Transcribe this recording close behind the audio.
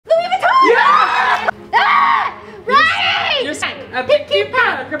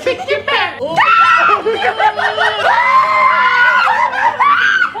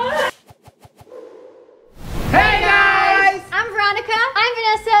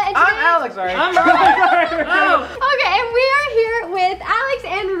Alex. Sorry. I'm Roy. Oh. Okay, and we are here with Alex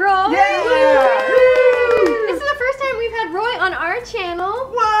and Roy. Yeah. This is the first time we've had Roy on our channel.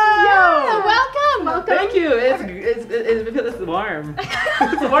 Whoa. Yeah, so welcome. Thank you. It's warm.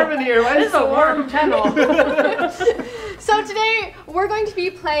 It's warm in here. Why is It's a warm channel. So today we're going to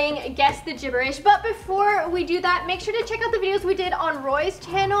be playing Guess the Gibberish, but before we do that, make sure to check out the videos we did on Roy's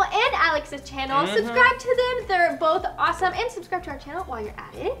channel and Alex's channel. Subscribe to them, they're both awesome, and subscribe to our channel while you're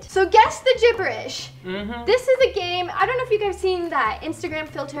at it. So Guess the Gibberish. This is a game, I don't know if you guys have seen that Instagram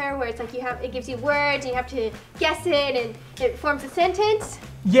filter where it's like it gives you words and you have to guess it and it forms a sentence.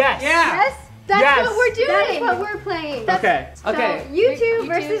 Yes. Yes? That's what we're doing. That's what we're playing. Okay. So Okay. you two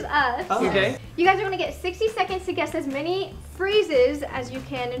versus us. Okay. You guys are gonna get 60 seconds to guess as many phrases as you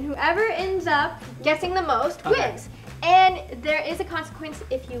can, and whoever ends up guessing the most wins. And there is a consequence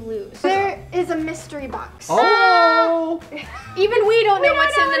if you lose. There is a mystery box. Oh. Even we don't know don't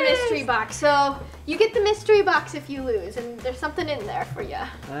what's know in the what it mystery box, so you get the mystery box if you lose, and there's something in there for you.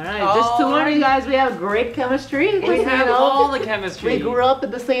 Alright, just to warn you guys, we have great chemistry. We have all the chemistry. We grew up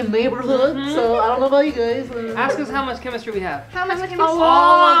in the same neighborhood, so I don't know about you guys. Ask us how much chemistry we have. How much chemistry? All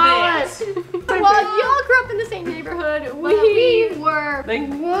of it. Well, y'all grew up in the same neighborhood. We were Like-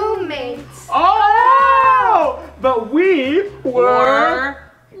 roommates. Oh! But we were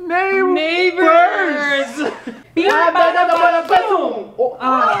neighbors. We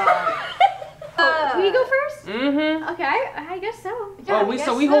go first? Mm-hmm. Okay, I guess so. Oh,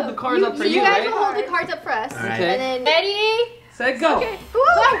 so we hold the cards up for you, You guys right? will hold the cards up for us. Alright. Okay. And then ready? Set, go. Okay. Woo!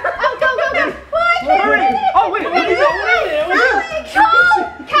 Oh, go. Hurry! Oh, wait,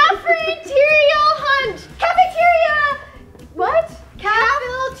 Cafeteria hunt. Cafeteria. What?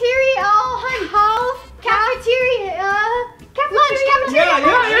 Cafeteria hunt. Cafeteria. Lunch. Cafeteria.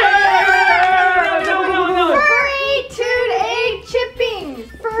 No. Furry toot egg chipping.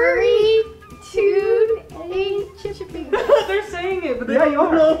 Furry toot egg chipping. They're saying it, but they Yeah,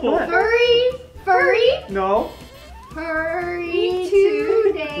 don't you know. Furry. No. Furry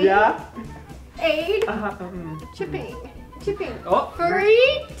toot egg. Yeah. Aid. Chipping. Oh.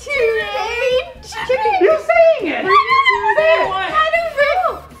 Furry toot egg chipping. You're saying it. I don't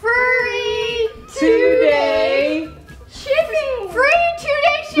know. Furry Today. shipping. Furry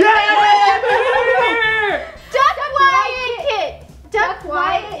today shipping. Yeah. Duck Wyatt Kit. Duck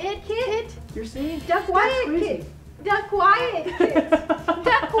Wyatt Kit. You're saying it. Duck Wyatt Kit. Duck Wyatt Kit.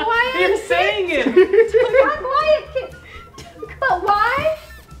 Duck Wyatt You're Kit. saying it. Duck Wyatt Kit. But why?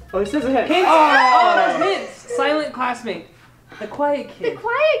 Oh, it says ahead. Hints. Oh, there's hints. Silent classmate. The quiet The kid.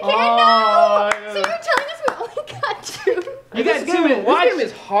 Quiet Kid. Oh, No. So you're telling us we only got two? You got This game two. is- Watch. This game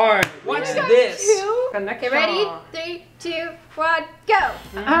is hard. Watch You got this. two? Connection. Okay, ready? 3, 2, 1, go.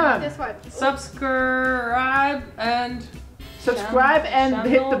 This one. Subscribe and Subscribe and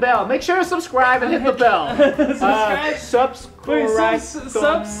Channel. hit the bell. Make sure to subscribe and hit the bell. Subscribe. Subscribe.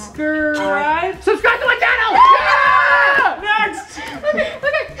 Subscribe. Subscribe to my channel. Yeah! Next.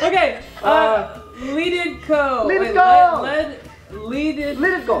 Okay. Okay. Lead it go. Lead it Wait, go. Lead it.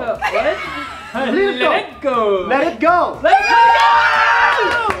 Let it go. What? Let it go. Let it go. Let it go. Let it go.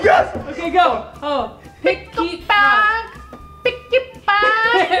 Yes. Okay, go. Oh, picky pack. Picky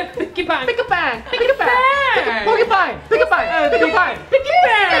bang. Picky pack. Pick a bang. Pick a bang. Pick a bang. Pick a bang. Pick a bang. Picky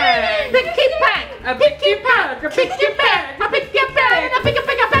pack. Picky bang. A picky pack. A picky pack. A picky bang. A pick a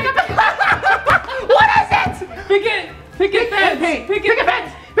bang. What is it? Pick it. Pick it fence. Pick Pick a it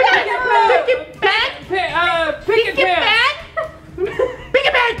bang. Pick a bang. Pick a bang. Pick it fence. Pick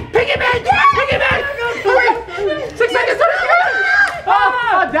a bang. Pick a bang. Pick a bang. 6 seconds.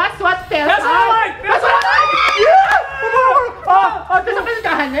 Oh, that's what feels. That's what I like. That's what I like. Yeah. Oh, there's a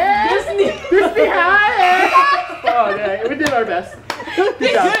physical Disney high. Oh, yeah, we did our best. Good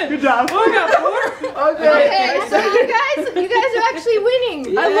job. Good job. Oh, we got 4. Okay, so you guys are actually winning.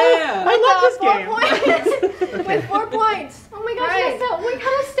 Yeah. I love this 4 game. points. With 4 points. Oh my gosh, Right. we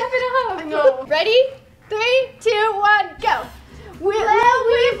gotta step it up. I know. Ready? 3, 2, 1, go. Will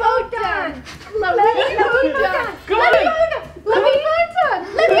we vote done? Let me vote done. Go Let me ahead. vote done. Let me vote done.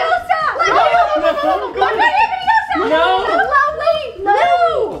 Let me vote done.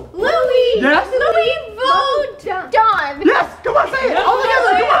 No. Louis. Yes. Louis vote done. Yes. Come on, say it. No. All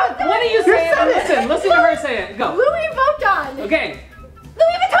together. Come on. When do you say it? Listen to her say it. Go. Louis vote done. Okay.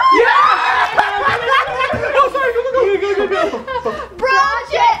 Louis Vuitton. Oh, sorry. Go.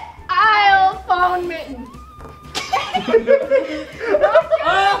 Project Isle phone mitten.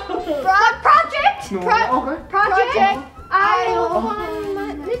 Project. Okay. Project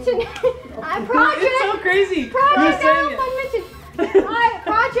Isle mitten. Project. It's so crazy. Project You're Isle saying it. phone mitten.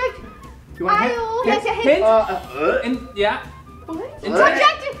 Project You want Isle. hit? Yes, a hint. And yeah. What? And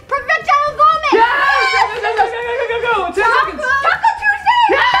Project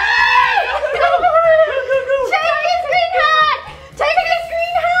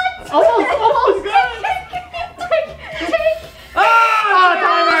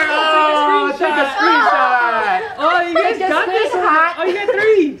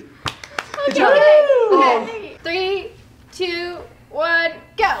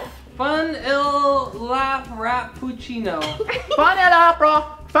frappuccino. Vanilla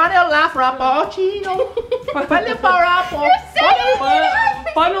frappuccino. Vanilla frappuccino.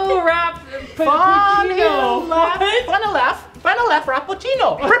 Funnel wrap frappuccino. Vanilla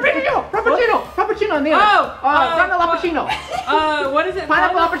frappuccino. Frappuccino. Neil. Vanilla frappuccino. What is it?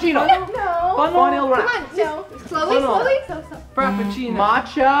 Pineapple frappuccino. No. Funnel wrap. Come on, no. Slowly. Frappuccino.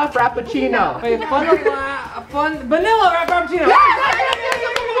 Matcha frappuccino. Wait, vanilla wrap frappuccino.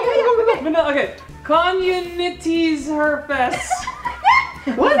 Vanilla. Okay. Communities herfest.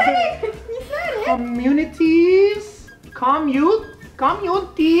 What? You said it. Communities. Communities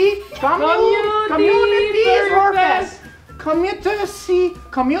for fest.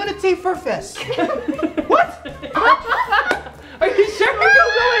 Community for fest. What? Are you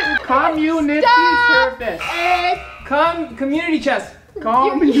sure? Community service. Community chest. You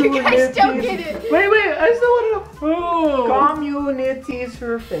guys don't get it. Wait, I still want to know. Oh. Community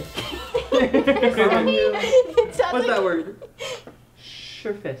service. What's that word?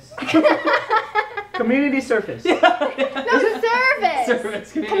 Surface. Community surface. No,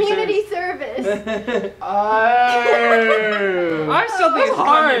 service. Community service. I'm still thinking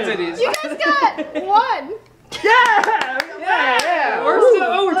communities. You guys got one. Yeah.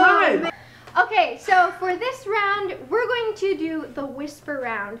 We're tied. Okay, so for this round, we're going to do the whisper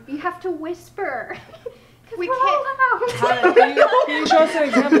round. You have to whisper. We can't. Can you show us an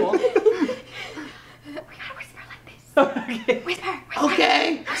example? We gotta whisper like this. Okay. Whisper.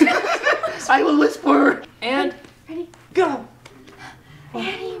 Okay. I will whisper. And Ready? go.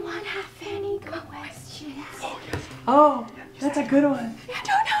 Anyone have any questions? Oh, that's a good one. I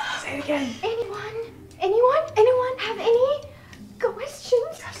don't know. Say it again. Anyone have any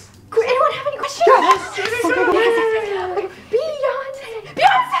questions? Yes. Anyone have any questions? Yes. Beyonce.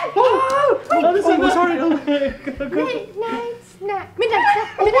 Sorry. Midnight snack. Midnight snack.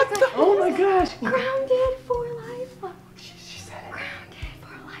 Oh my gosh. Grounded for life. She said it. Grounded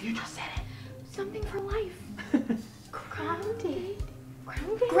for life. You just said it. Something for life. Grounded.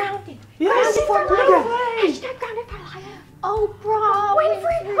 Yes. Grounded for Grounded life. for #grounded for life. Oh, bro.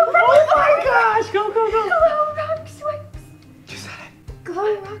 Winfrey. Oh my gosh. Go. Clorox wipes. You said it.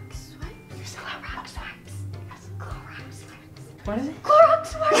 Clorox wipes. You said Clorox wipes. Yes, Clorox wipes. What is it? Clorox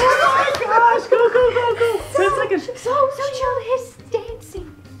wipes. Oh my gosh. Go. It's like a... Slow chill his dancing.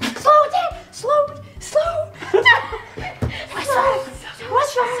 Slow dance. Slow.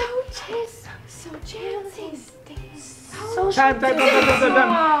 So chill his dance. Time.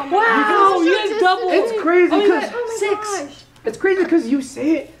 Wow. You guys doubled. It's crazy because Oh my gosh. It's crazy because you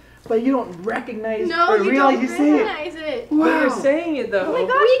say it, but you don't recognize No, or you realize don't you say it. recognize it. Wow. You're saying it though. Oh my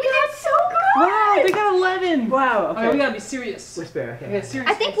gosh, we got so good. Wow, they got 11. Wow. Okay, we gotta be serious. Whisper. Okay, serious.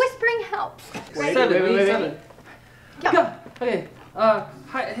 I think whispering helps. Wait, 7. wait, We need wait. 7. Go. Okay.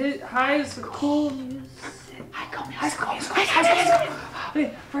 High is cool. High school.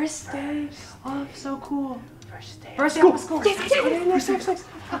 Okay, first day of so cool. First day. School.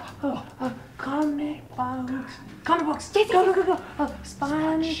 Comic books. Go.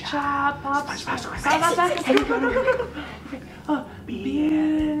 SpongeBob pops.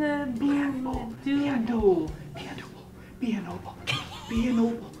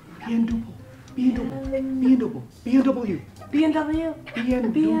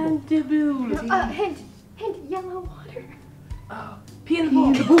 Hint, yellow water. Pee in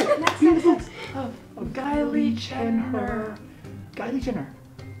the pool. Next. Kylie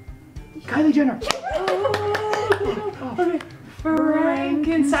Jenner. Okay.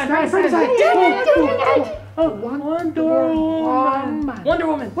 Frankenstein. Wonder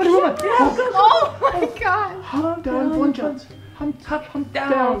Woman. Oh my god. Hump down, one shot. Hump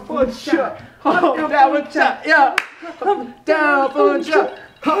down, One shot. Hump down, one shot. Yeah. Hump down, one shot.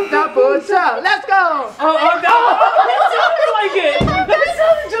 Hump down, one shot. Let's go. Oh, no! That sounded like it! That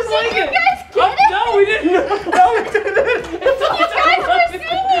sounded just like it! You guys get it? No, we didn't! No, we didn't! You guys were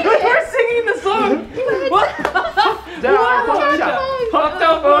singing it. We're singing the song! What? Down, one shot. Hump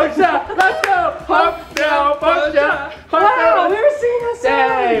down, one shot. Let's go. Hump down, one shot. Wow, we were singing that song!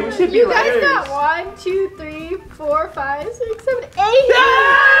 Hey, we should be You guys writers. got 1, 2, 3, 4, 5, 6, 7, 8.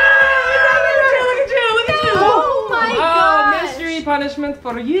 Look at you! Oh my gosh. Mystery punishment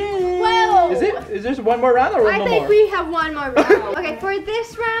for you! Well, Is there one more round or one I more? think we have one more round. Okay, for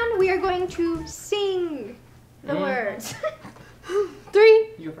this round, we are going to sing the words. 3,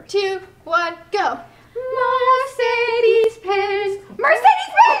 You go first. 2, 1, go. Mercedes Benz. Apple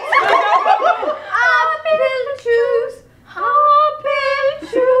juice.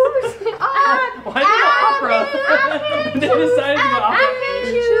 Why did you go opera? They decided to go opera. Apple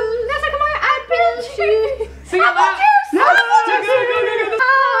juice. Let's come on, apple juice. Sing it loud! Yes! Go!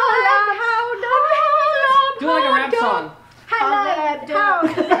 Do it like a rap song.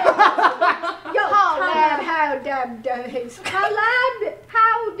 lab days. How lab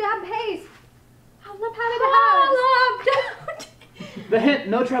haze. The hint,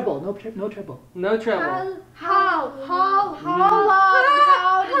 no treble, no treble. No trouble. How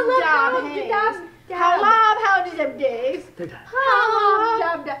dab days. Third time.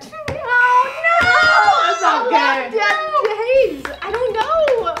 It's okay. I don't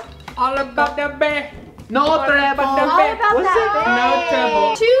know. All about that bear. No treble. All about What's that. it? No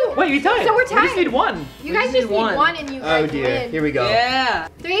trouble. 2. Wait, you tied. So we're We just tied. need one. You guys just need one and you guys win. Here we go. Yeah.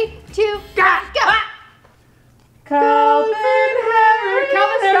 3, 2, go. Calvin Harris.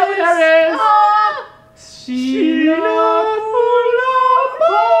 Sheena full of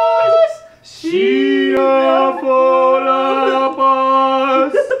buzz. Sheena full of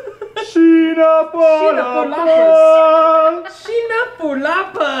buzz. Sheena full of buzz. Sheena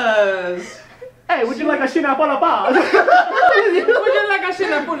Pulapas. Hey, would you like a Sheena full of buzz? Would you like a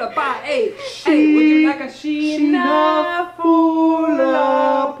Sheena Pulapa? Hey, hey, would you like a Sheena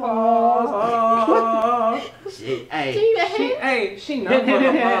Pulapa? Hey. Hey, Sheena Hit.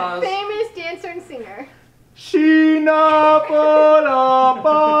 Pulapa. Famous dancer and singer. Sheena full of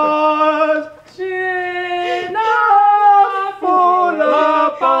buzz. Sheena full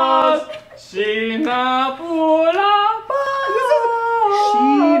of buzz. Sheena Pulapa.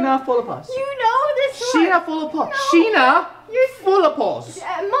 Sheena full of pus. You know this one. Sheena full of pus. Sheena You're full of pus.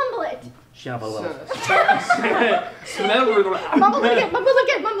 mumble it. Sheena full of pus. Mumble again.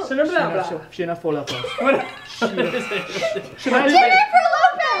 Sheena full of pus. Jennifer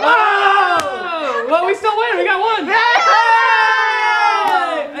Lopez. Oh! Well, we still win. We got one.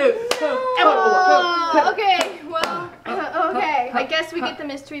 Okay, well, okay. I guess we get the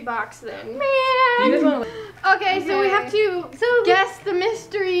mystery box then. Okay, so we have to guess the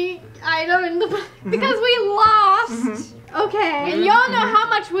mystery item in the box because we lost. Okay, and y'all know how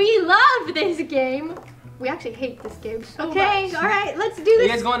much we love this game. We actually hate this game so much. Okay, all right, let's do this. You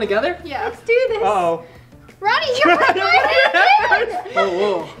guys going together? Yeah, let's do this. Uh-oh. Ronnie, you're right again.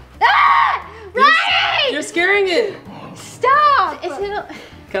 Whoa. Ah! Ronnie! You're scaring it. Stop. Is it?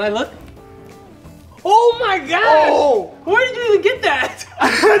 Can I look? Oh my gosh! Oh! Where did you even get that?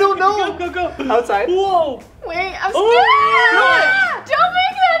 I don't know. Go. Outside. Whoa! Wait, I'm Oh, scared. no. Don't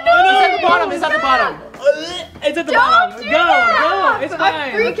make that Oh, no. noise. It's at the bottom. It's at the bottom. It's at the Don't bottom. do Go. that. It's I'm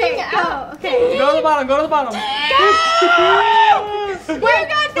fine. freaking out. Okay. Go to the bottom. Go to the bottom. We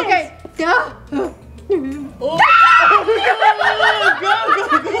got this. Okay. Go. Oh.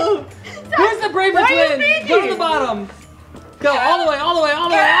 Go. Who's the braver twin? Go to the bottom. Go all the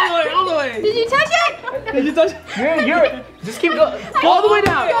way. Did you touch it? Did you touch it? You're. Just keep going. All the way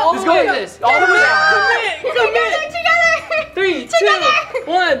down. Just go like this. All the way down. Commit. Together. 3, 2, Together.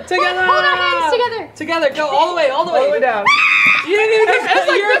 1. Together. Hold our hands together. Together. Go all the way. All the way down. You didn't even get It's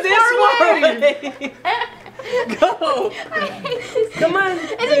like You're this this far way. Go. Come on. Is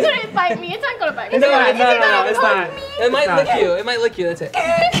it gonna bite me? It's not gonna bite me. No, it's not. It might lick you. It might lick you. That's it.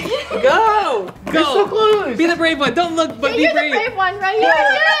 Go. You're so close. Be the brave one. Don't look, but be You're the brave. brave one, right? You're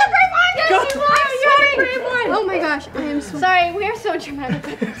the brave one. Go. Yes, you are. You're the brave one. Oh my gosh, I am so sorry. We are so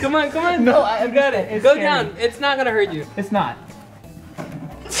dramatic. Come on. No, You got it. it's Go scary. down. It's not gonna hurt you. It's not.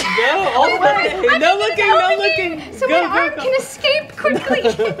 Go all the way. No looking. So my arm can escape quickly.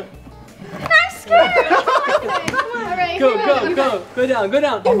 I'm scared. All right. Go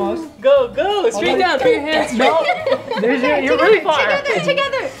down. Almost. Go. Straight down. Put your hands straight. No. You're really far.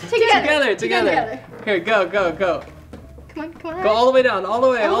 Together. Together. Here, go. Come on. Go all the way down. All the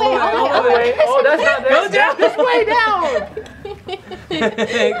way. All the way. Oh, that's not there. Go down. This way down.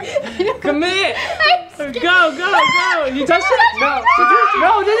 Commit. I'm scared. Go. You touched it? No,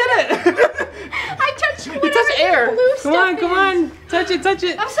 they did it. I touched You touched air. Come on. Touch it.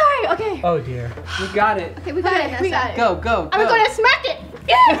 I'm sorry. Okay. Oh dear. You got it. Okay, we got it. Go. I'm gonna smack it.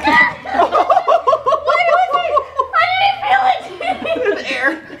 Why was it? I didn't feel it. It's air.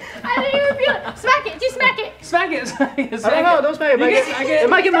 I didn't even feel it. Smack it. Just smack it. Smack it. I don't know. Don't smack it. It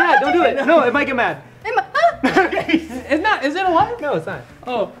might get mad. Don't do it. No, it might get mad. It's not. Is it alive? No, it's not.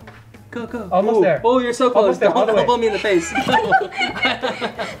 Oh. Go. Almost there. Oh, you're so close. Almost there, all the way. Don't elbow me in the face.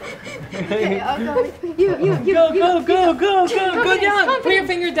 Okay, I'll go with you. Go down. Confidence. Put your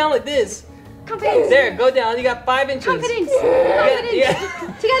finger down like this. Confidence. There, go down. You got 5 inches. Confidence. Yeah.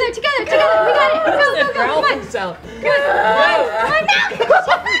 Together. We got it. Go. Come on. Sound. Good.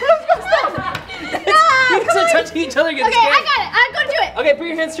 You guys are touching each other. Okay, I got it. I'm gonna do it. Okay, put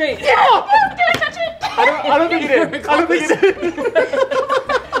your hands straight. Did I touch it? I don't think you did. I don't think you did.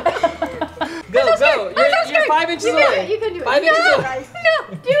 Go. You're 5 inches away. You can do it. 5 inches away. No,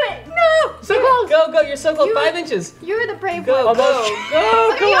 do it. No. So close. Go. You're so close. 5 inches. You're the brave Go. one.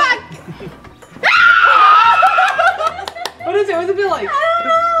 Come on.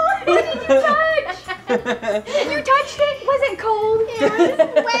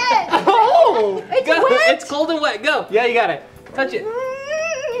 wet. Go. Yeah, you got it. Touch it.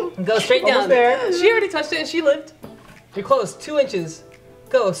 Go straight down. Almost there. She already touched it and she lived. You're close. 2 inches.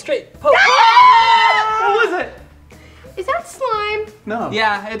 Go straight. Poke. What was it? Is that slime? No.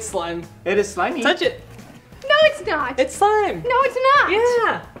 Yeah, it's slime. It is slimy. Touch it. No, it's not. It's slime. No, it's not.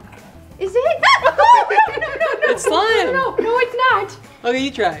 Yeah. Is it? No. It's slime. No, it's not. Okay,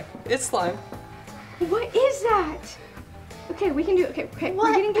 you try. It's slime. What is that? Okay, we can do it. Okay.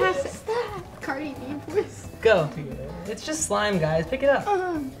 We're getting past it. that? Cardi B voice. Go. It's just slime, guys. Pick it up. I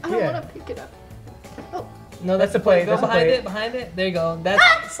don't Yeah. want to pick it up. Oh. No, That's the plate, Go that's the behind plate. it. Behind it. There you go.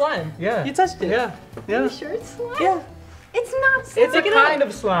 That's slime. Yeah. You touched it. Yeah. Are Yeah. you sure it's slime? Yeah. It's not slime. It's a Pick it up. kind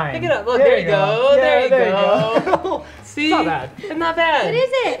of slime. Pick it up. Look, there you go. Yeah, There you go. See? It's not bad. It's not bad. What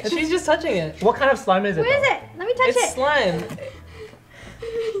is it? And she's just touching it. What kind of slime is it? What is it? Let me touch It's it. slime. I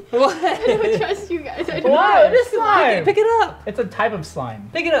don't What? trust you guys. I don't Wow, it is slime. Pick it up. It's a type of slime.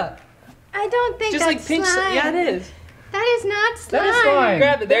 Pick it up. I don't think Just that's like pinch. slime. Yeah, it is. That is not slime. That is slime.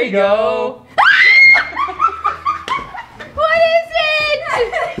 Grab it. There you go. What is it?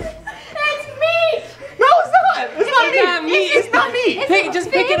 It's meat. No, it's not. It's not It's not meat. It's not meat. Just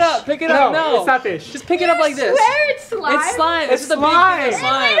pick it up. Pick it up. No. it's not fish. Just pick it up like this. Swear it's slime. It's slime. It's just a big slime. thing of It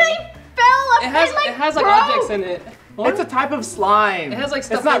slime. literally fell up. It has like broke. objects in it. It's a type of slime. It has, like,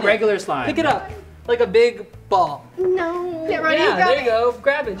 stuff It's not in it. regular slime. Pick it up. Like a big ball. No. Yeah, ready? Yeah, Grab there it. you go.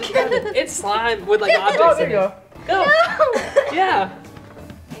 Grab it. Just grab it. It's slime with like objects Oh, there in you it. go. Go. Yeah.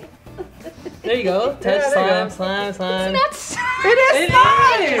 There you go. Touch Yeah, there you slime, go. slime, slime. Not slime. It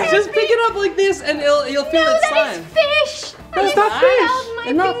is. Just pick it up like this, and you'll feel No, it's that slime. is fish. No, it's That not is fish. out my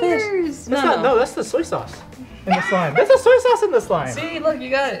It's not fish. fingers. No. That's the soy sauce in the slime. That's the soy sauce in the slime. See, look, you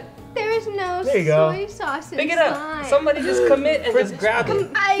got it. There is no There you go. soy sauce in Pick it slime. up. Somebody just commit and just grab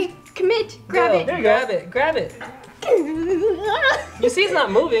it. I commit. Grab Go. it. There you Grab it. Grab it. You see, it's not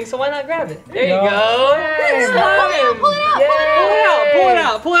moving, so why not grab it? There you you go. go. Yay. Slime. Pull it out. Pull it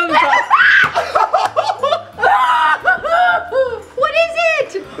out. Pull it out. Pull it out the top. What is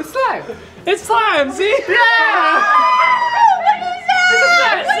it? It's slime. It's slime. See? What is that?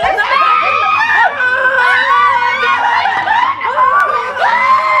 What is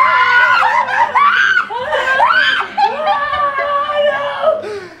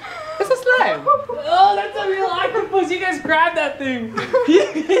It's a slime. Oh, that's a real octopus. You guys grabbed that thing. You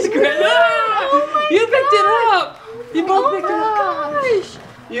guys grabbed it. You picked it up. You both picked it up. Gosh.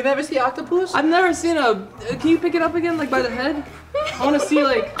 You never see octopus? I've never seen a. Can you pick it up again, like by the head? I want to see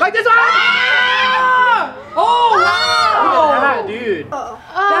like. Like this one! Oh wow! Ah, dude.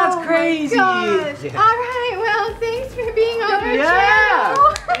 That's crazy. Gosh. Yeah. All right. Well, thanks for being on our Yeah.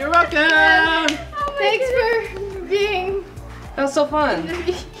 channel. You're welcome. Thanks for being. That was so fun.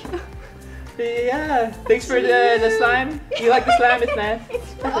 Yeah. Thanks for the slime. You like the slime? It's nice.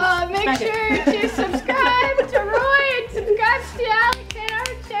 Make sure to subscribe to Roy and subscribe to Alex and our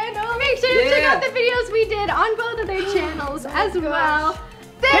channel. Make sure to check Yeah. out the videos we did on both of their channels as well.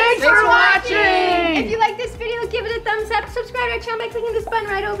 Thanks for watching! If you like this video, give it a thumbs up. Subscribe to our channel by clicking this button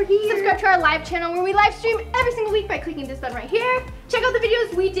right over here. Subscribe to our live channel where we live stream every single week by clicking this button right here. Check out the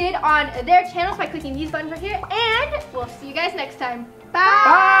videos we did on their channels by clicking these buttons right here. And we'll see you guys next time.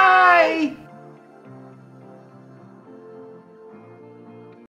 Bye! Bye!